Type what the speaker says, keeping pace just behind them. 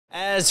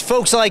As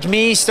folks like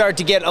me start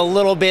to get a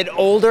little bit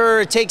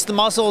older, it takes the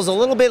muscles a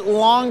little bit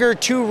longer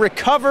to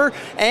recover,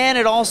 and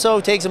it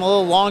also takes them a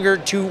little longer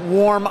to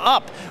warm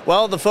up.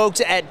 Well, the folks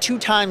at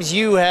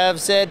 2XU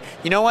have said,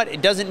 you know what,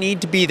 it doesn't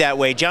need to be that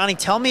way. Johnny,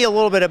 tell me a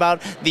little bit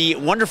about the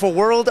wonderful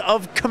world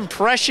of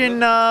compression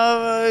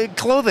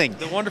clothing.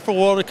 The wonderful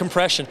world of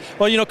compression.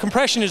 Well, you know,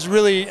 compression is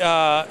really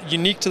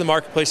unique to the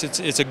marketplace.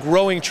 It's a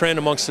growing trend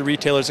amongst the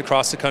retailers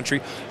across the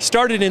country.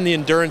 Started in the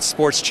endurance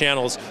sports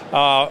channels,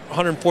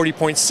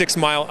 140.6-mile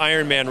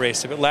Ironman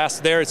race. If it lasts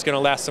there, it's going to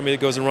last somebody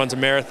that goes and runs a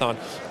marathon,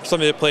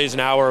 somebody that plays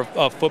an hour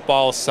of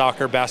football,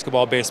 soccer,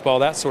 basketball, baseball,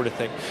 that sort of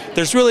thing.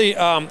 There's really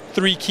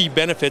three key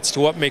benefits to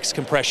what makes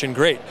compression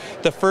great.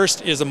 The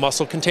first is a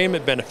muscle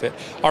containment benefit.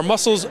 Our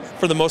muscles,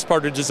 for the most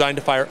part, are designed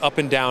to fire up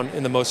and down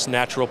in the most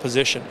natural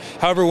position.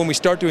 However, when we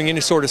start doing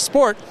any sort of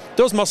sport,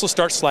 those muscles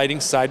start sliding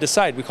side to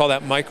side. We call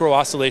that micro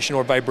oscillation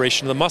or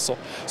vibration of the muscle.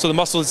 So the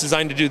muscle that's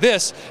designed to do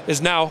this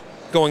is now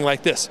going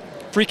like this,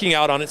 freaking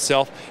out on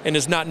itself, and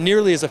is not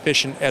nearly as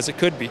efficient as it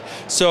could be.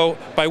 So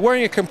by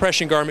wearing a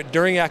compression garment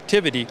during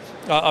activity,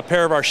 a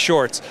pair of our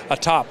shorts, a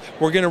top,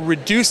 we're going to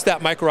reduce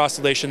that micro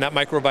oscillation, that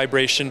micro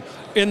vibration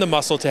in the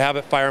muscle to have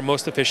it fire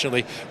most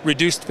efficiently,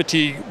 reduce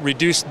fatigue,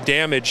 reduce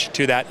damage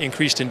to that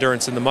increased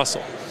endurance in the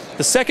muscle.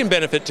 The second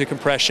benefit to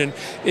compression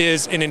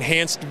is an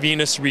enhanced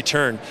venous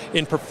return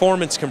in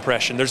performance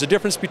compression. There's a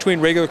difference between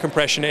regular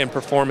compression and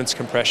performance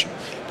compression.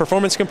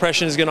 Performance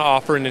compression is going to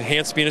offer an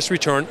enhanced venous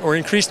return or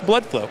increased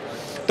blood flow.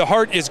 The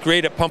heart is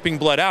great at pumping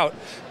blood out,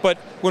 but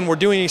when we're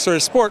doing any sort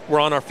of sport, we're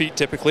on our feet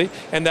typically,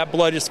 and that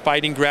blood is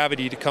fighting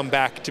gravity to come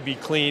back to be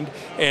cleaned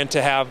and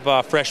to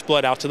have fresh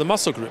blood out to the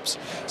muscle groups.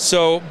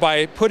 So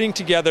by putting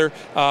together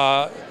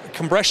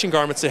compression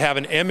garments that have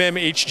an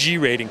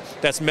mmHg rating,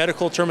 that's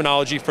medical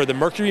terminology for the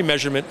mercury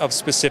measurement of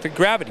specific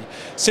gravity.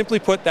 Simply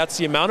put, that's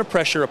the amount of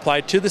pressure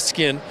applied to the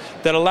skin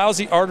that allows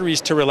the arteries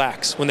to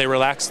relax. When they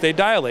relax, they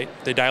dilate.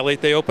 They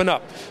dilate, they open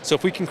up. So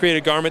if we can create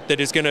a garment that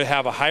is going to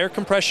have a higher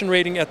compression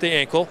rating at the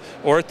ankle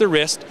or at the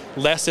wrist,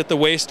 less at the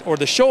waist or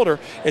the shoulder,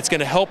 it's going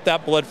to help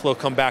that blood flow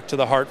come back to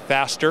the heart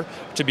faster,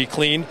 to be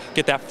cleaned,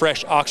 get that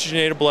fresh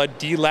oxygenated blood,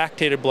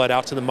 delactated blood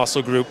out to the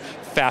muscle group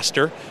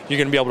faster. You're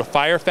going to be able to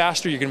fire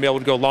faster. You're going to be able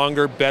to go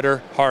longer,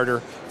 better,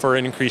 harder for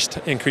an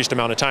increased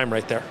amount of time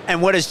right there.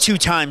 And what does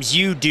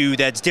 2XU do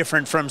that's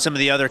different from some of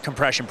the other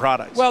compression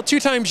products? Well,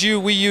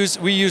 2XU, we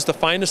use the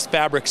finest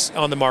fabrics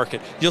on the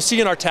market. You'll see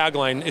in our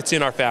tagline, it's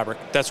in our fabric.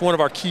 That's one of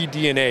our key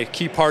DNA,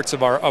 key parts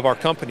of our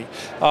company.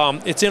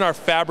 It's in our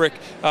fabric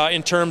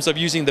in terms of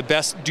using the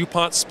best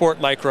DuPont Sport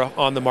Lycra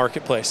on the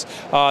marketplace.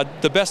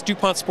 The best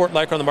DuPont Sport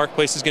Lycra on the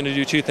marketplace is going to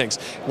do two things.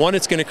 One,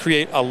 it's going to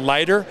create a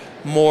lighter,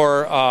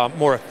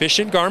 more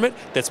efficient garment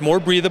that's more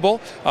breathable,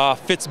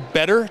 fits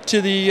better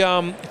to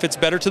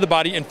the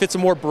body, and fits a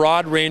more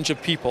broad range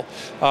of people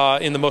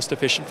in the most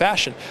efficient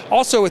fashion.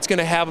 Also, it's going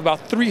to have about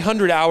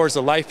 300 hours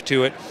of life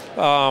to it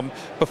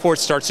before it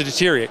starts to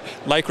deteriorate.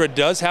 Lycra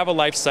does have a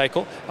life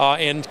cycle,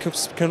 and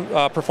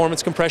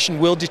performance compression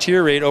will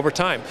deteriorate over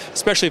time,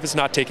 especially if it's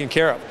not taken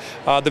care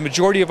of. The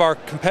majority of our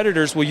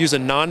competitors will use a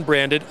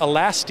non-branded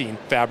elastine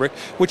fabric,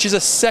 which is a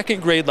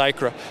second-grade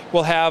Lycra.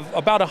 Will have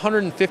about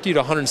 150 to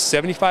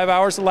 175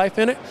 hours of life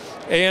in it,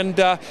 and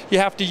you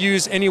have to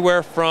use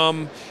anywhere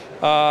from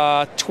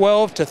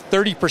 12 to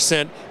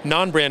 30%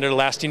 non-branded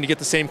elastine to get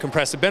the same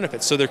compressive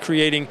benefits. So they're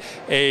creating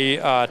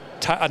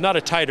not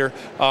a tighter,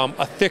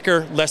 a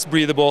thicker, less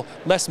breathable,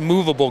 less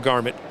movable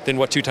garment than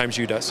what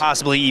 2XU does.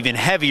 Possibly even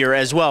heavier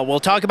as well.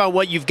 We'll talk about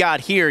what you've got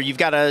here. You've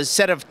got a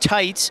set of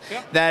tights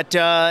that,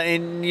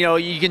 and you know,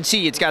 you can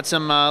see it's got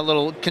some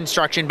little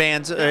construction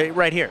bands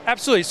right here.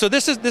 Absolutely. So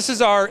this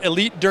is our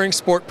Elite During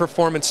Sport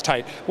Performance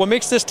Tight. What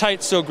makes this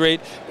tight so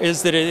great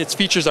is that it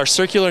features our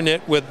circular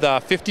knit with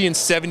 50 and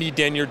 70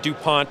 denier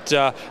DuPont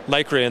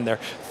Lycra in there.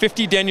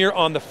 50 denier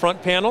on the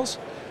front panels,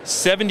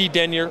 70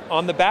 denier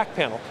on the back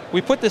panel.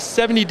 We put this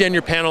 70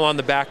 denier panel on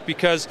the back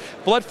because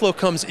blood flow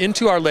comes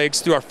into our legs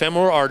through our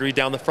femoral artery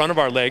down the front of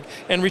our leg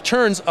and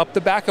returns up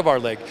the back of our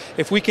leg.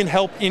 If we can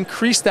help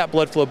increase that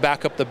blood flow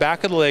back up the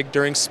back of the leg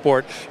during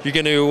sport, you're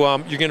going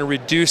to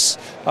reduce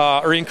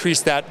or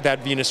increase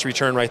that venous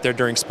return right there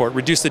during sport.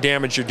 Reduce the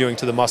damage you're doing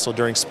to the muscle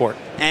during sport.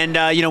 And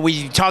you know,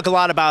 we talk a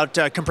lot about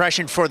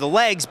compression for the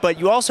legs, but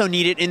you also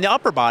need it in the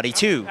upper body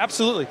too.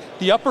 Absolutely.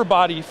 The upper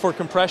body for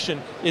compression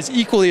is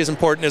equally as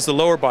important as the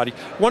lower body.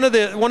 One of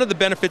the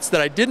benefits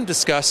that I didn't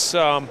discuss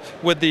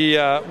with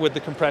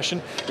the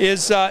compression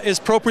is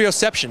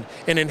proprioception,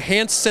 an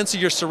enhanced sense of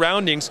your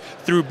surroundings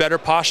through better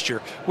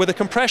posture. With a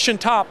compression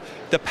top,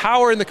 the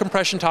power in the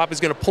compression top is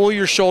going to pull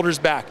your shoulders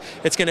back.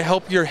 It's going to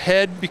help your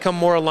head become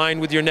more aligned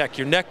with your neck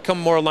come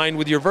more aligned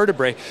with your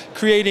vertebrae,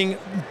 creating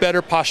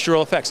better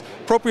postural effects.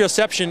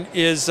 Proprioception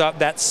is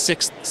that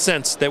sixth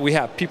sense that we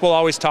have. People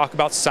always talk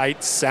about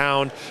sight,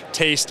 sound,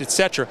 taste,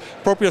 etc.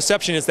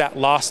 Proprioception is that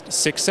lost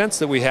sixth sense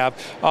that we have,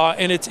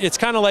 and it's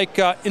kind of like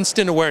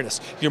instant awareness.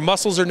 Your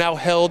muscles are now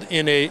held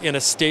in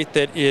a state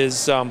that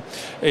is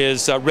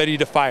ready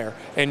to fire,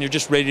 and you're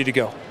just ready to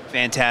go.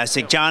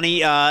 Fantastic.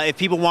 Johnny, if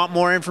people want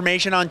more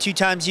information on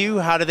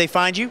 2XU, how do they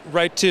find you?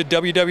 Right to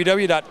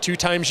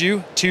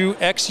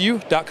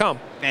www.2xu2xu.com.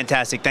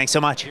 Fantastic. Thanks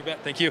so much. You bet.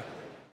 Thank you.